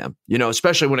see them,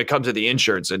 especially when it comes to the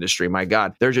insurance industry. My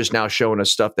God, they're just now showing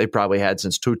us stuff they probably had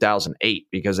since 2008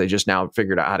 because they just now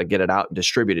figured out how to get it out and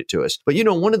distribute it to us. But,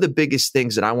 one of the biggest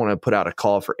things that I want to put out a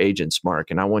call for agents,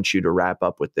 Mark, and I want you to wrap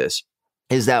up with this,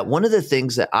 is that one of the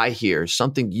things that I hear,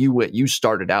 something you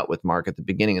started out with, Mark, at the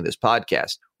beginning of this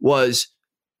podcast, was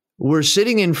we're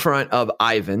sitting in front of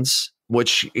Ivans,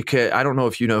 which I don't know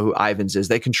if you know who Ivans is.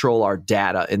 They control our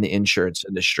data in the insurance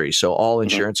industry. So all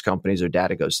insurance companies, their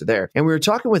data goes to there. And we were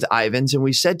talking with Ivans and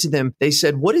we said to them, they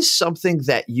said, what is something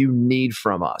that you need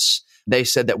from us? They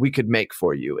said that we could make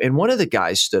for you. And one of the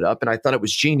guys stood up and I thought it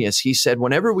was genius. He said,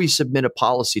 whenever we submit a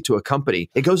policy to a company,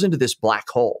 it goes into this black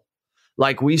hole.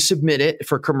 Like we submit it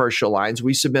for commercial lines,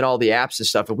 we submit all the apps and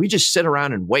stuff, and we just sit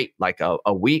around and wait like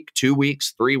a week, 2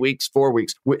 weeks, 3 weeks, 4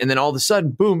 weeks. And then all of a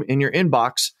sudden, boom, in your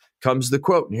inbox comes the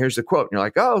quote. And here's the quote. And you're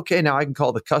like, oh, okay, now I can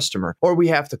call the customer. Or we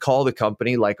have to call the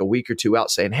company like a week or two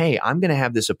out saying, hey, I'm going to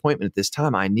have this appointment at this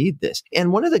time. I need this.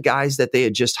 And one of the guys that they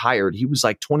had just hired, he was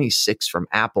like 26 from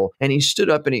Apple. And he stood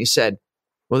up and he said,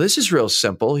 well, this is real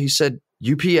simple. He said,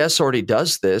 UPS already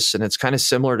does this, and it's kind of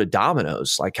similar to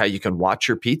Domino's, like how you can watch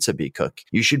your pizza be cooked.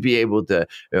 You should be able to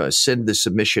send the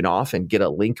submission off and get a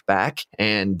link back,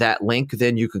 and that link,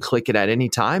 then you can click it at any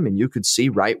time, and you could see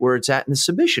right where it's at in the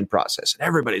submission process. And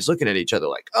everybody's looking at each other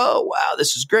like, oh, wow,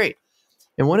 this is great.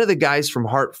 And one of the guys from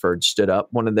Hartford stood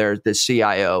up, the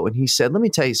CIO, and he said, let me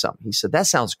tell you something. He said, that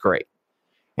sounds great.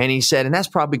 And he said, and that's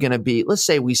probably going to be, let's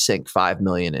say we sink $5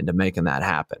 million into making that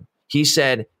happen. He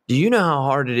said, do you know how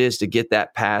hard it is to get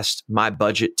that past my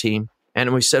budget team?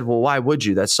 And we said, well, why would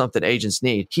you? That's something agents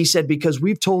need. He said, because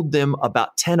we've told them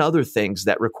about 10 other things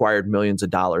that required millions of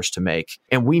dollars to make,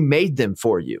 and we made them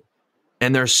for you.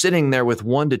 And they're sitting there with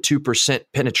 1% to 2%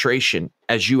 penetration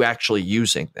as you actually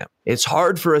using them. It's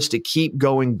hard for us to keep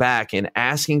going back and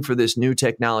asking for this new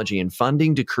technology and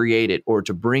funding to create it or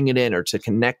to bring it in or to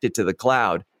connect it to the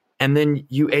cloud. And then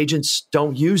you agents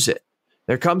don't use it.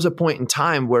 There comes a point in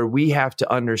time where we have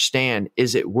to understand,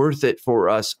 is it worth it for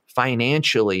us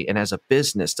financially and as a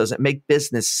business? Does it make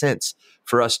business sense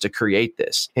for us to create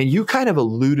this? And you kind of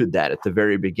alluded that at the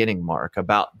very beginning, Mark,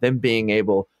 about them being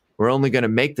able, we're only going to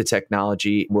make the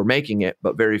technology, we're making it,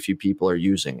 but very few people are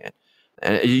using it.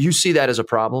 And you see that as a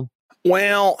problem?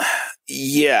 Well,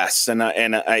 yes. And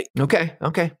I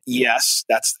Okay. Yes,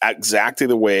 that's exactly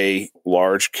the way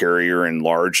large carrier and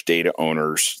large data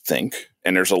owners think.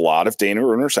 And there's a lot of data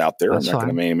owners out there, I'm not going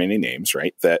to name any names,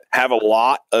 right, that have a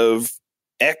lot of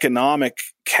economic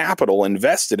capital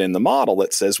invested in the model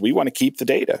that says we want to keep the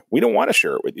data. We don't want to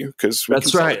share it with you because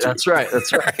That's right.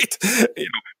 Right.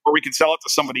 Or we can sell it to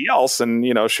somebody else, and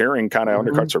sharing kind of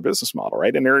undercuts our business model,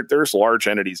 right? And there's large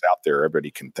entities out there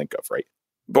everybody can think of, right?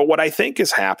 But what I think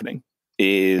is happening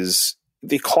is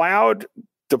the cloud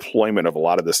deployment of a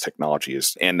lot of this technology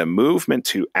and the movement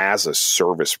to as a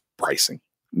service pricing.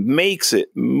 makes it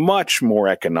much more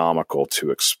economical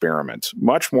to experiment,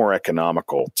 much more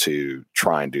economical to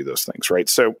try and do those things, right?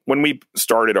 So when we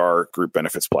started our group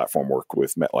benefits platform work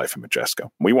with MetLife and Majesco,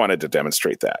 we wanted to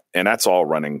demonstrate that. And that's all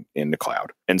running in the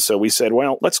cloud. And so we said,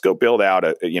 well, let's go build out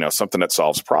something that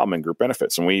solves a problem in group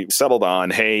benefits. And we settled on,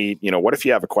 hey, what if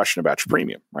you have a question about your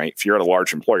premium, right? If you're at a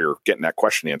large employer, getting that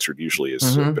question answered usually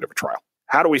is a bit of a trial.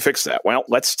 How do we fix that? Well,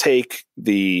 let's take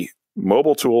the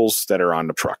mobile tools that are on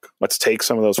the truck. Let's take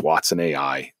some of those Watson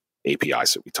AI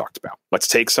APIs that we talked about. Let's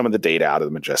take some of the data out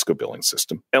of the Majesco billing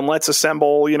system and let's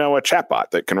assemble, a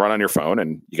chatbot that can run on your phone,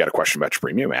 and you got a question about your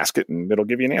premium, ask it and it'll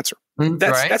give you an answer.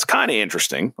 That's kind of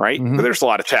interesting, right? But there's a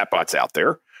lot of chatbots out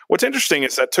there. What's interesting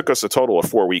is that took us a total of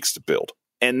 4 weeks to build.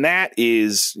 And that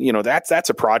is, that's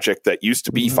a project that used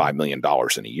to be $5 million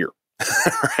in a year.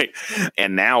 Right.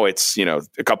 And now it's,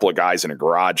 a couple of guys in a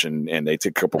garage and they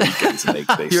take a couple of weekends and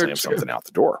they slam something out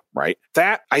the door. Right.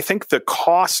 That, I think the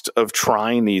cost of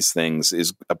trying these things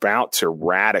is about to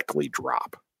radically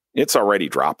drop. It's already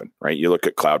dropping, right? You look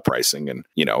at cloud pricing and,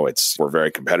 we're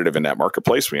very competitive in that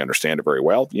marketplace. We understand it very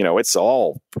well. It's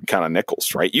all kind of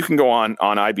nickels, right? You can go on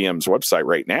IBM's website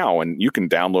right now and you can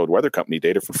download weather company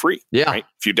data for free. Yeah. Right?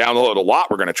 If you download a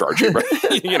lot, we're going to charge you.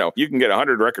 Right? You can get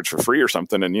 100 records for free or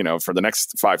something. And, for the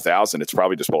next 5,000, it's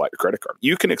probably just pull out your credit card.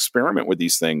 You can experiment with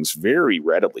these things very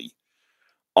readily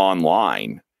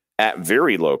online at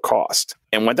very low cost.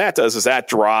 And what that does is that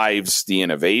drives the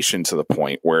innovation to the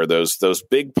point where those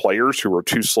big players who are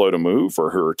too slow to move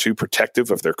or who are too protective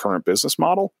of their current business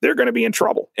model, they're going to be in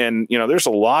trouble. And, there's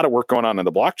a lot of work going on in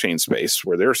the blockchain space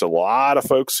where there's a lot of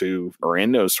folks who are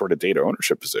in those sort of data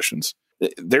ownership positions.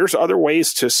 There's other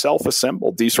ways to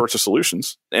self-assemble these sorts of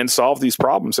solutions and solve these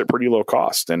problems at pretty low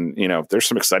cost. And, there's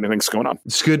some exciting things going on.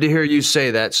 It's good to hear you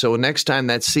say that. So next time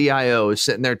that CIO is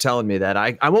sitting there telling me that,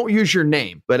 I won't use your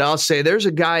name, but I'll say there's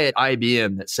a guy at IBM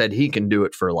that said he can do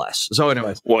it for less. So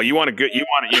anyways. Well, you want an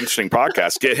interesting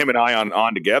podcast, get him and I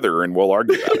on together and we'll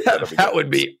argue about it. That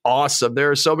would be awesome. There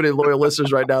are so many loyal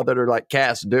listeners right now that are like,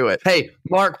 Cass, do it. Hey,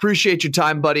 Mark, appreciate your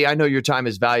time, buddy. I know your time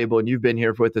is valuable and you've been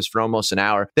here with us for almost an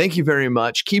hour. Thank you very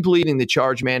much. Keep leading the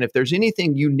charge, man. If there's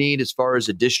anything you need as far as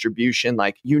a distribution,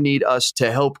 like you need us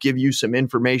to help give you some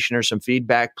information or some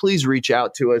feedback, please reach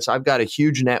out to us. I've got a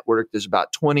huge network. There's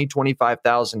about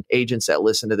 25,000 agents that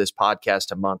listen to this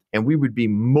podcast a month, and we would be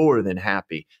more than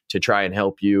happy to try and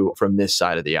help you from this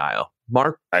side of the aisle.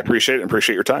 Mark? I appreciate it and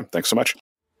appreciate your time. Thanks so much.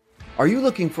 Are you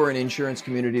looking for an insurance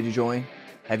community to join?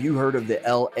 Have you heard of the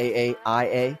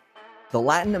LAAIA? The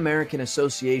Latin American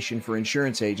Association for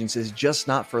Insurance Agents is just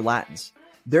not for Latins.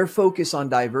 Their focus on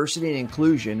diversity and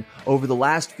inclusion over the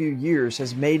last few years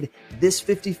has made this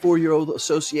 54-year-old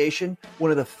association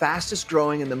one of the fastest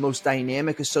growing and the most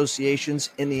dynamic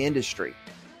associations in the industry.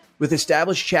 With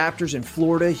established chapters in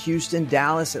Florida, Houston,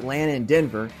 Dallas, Atlanta, and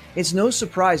Denver, it's no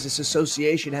surprise this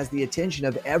association has the attention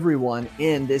of everyone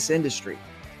in this industry.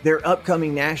 Their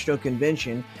upcoming national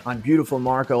convention on beautiful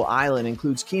Marco Island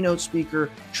includes keynote speaker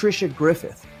Tricia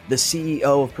Griffith, the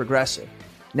CEO of Progressive.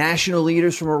 National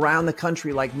leaders from around the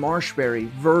country like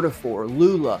Marshberry, Vertafore,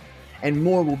 Lula, and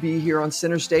more will be here on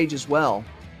center stage as well.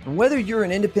 And whether you're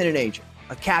an independent agent,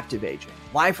 a captive agent,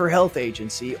 life or health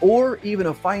agency, or even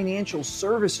a financial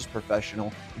services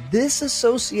professional, this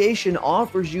association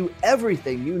offers you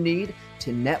everything you need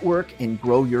to network and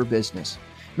grow your business.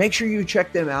 Make sure you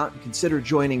check them out and consider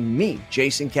joining me,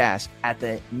 Jason Cass, at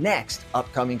the next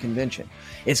upcoming convention.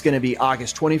 It's going to be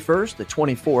August 21st to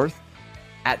 24th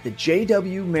at the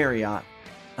JW Marriott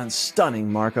on stunning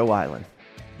Marco Island.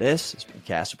 This has been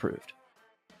Cass Approved.